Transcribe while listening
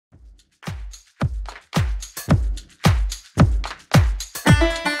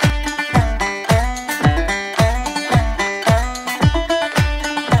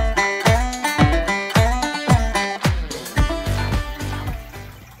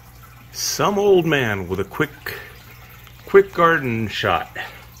Some old man with a quick garden shot.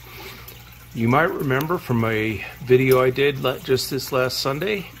 You might remember from a video I did just this last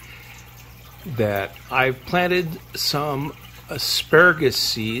Sunday that I planted some asparagus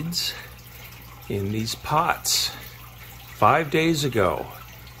seeds in these pots 5 days ago,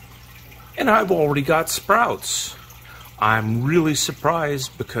 and I've already got sprouts. I'm really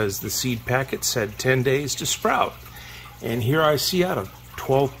surprised because the seed packet said 10 days to sprout, and here I see out of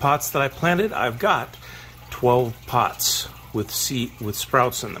 12 pots that I planted, I've got 12 pots with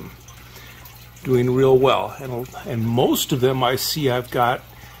sprouts in them, doing real well. And most of them I see I've got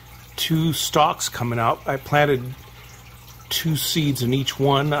 2 stalks coming out. I planted 2 seeds in each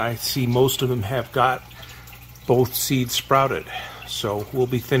one. I see most of them have got both seeds sprouted, so we'll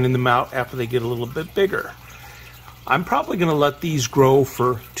be thinning them out after they get a little bit bigger. I'm probably going to let these grow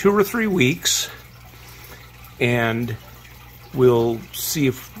for 2 or 3 weeks, and we'll see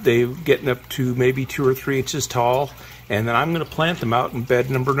if they're getting up to maybe 2 or 3 inches tall, and then I'm going to plant them out in bed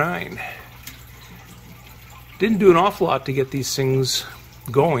number 9. Didn't do an awful lot to get these things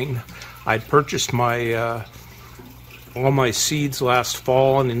going. I'd purchased my all my seeds last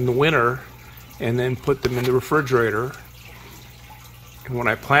fall and in the winter, and then put them in the refrigerator. And when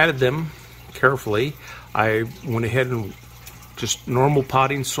I planted them carefully, I went ahead and just normal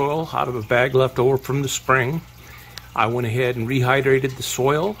potting soil out of a bag left over from the spring. I went ahead and rehydrated the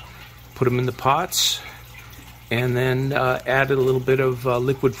soil, put them in the pots, and then added a little bit of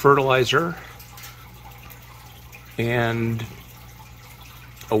liquid fertilizer, and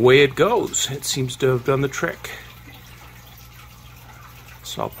away it goes. It seems to have done the trick.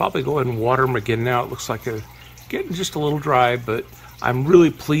 So I'll probably go ahead and water them again now. It looks like they're getting just a little dry, but I'm really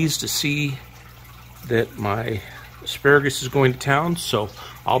pleased to see that my asparagus is going to town, so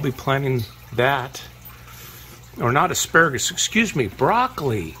I'll be planting that. Or not asparagus, excuse me,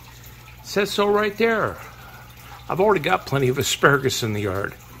 broccoli. It says so right there. I've already got plenty of asparagus in the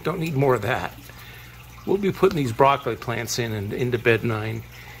yard. Don't need more of that. We'll be putting these broccoli plants into bed 9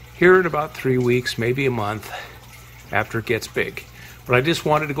 here in about 3 weeks, maybe a month after it gets big. But I just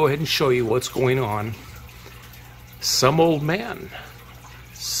wanted to go ahead and show you what's going on. Some old man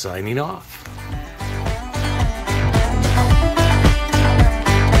signing off.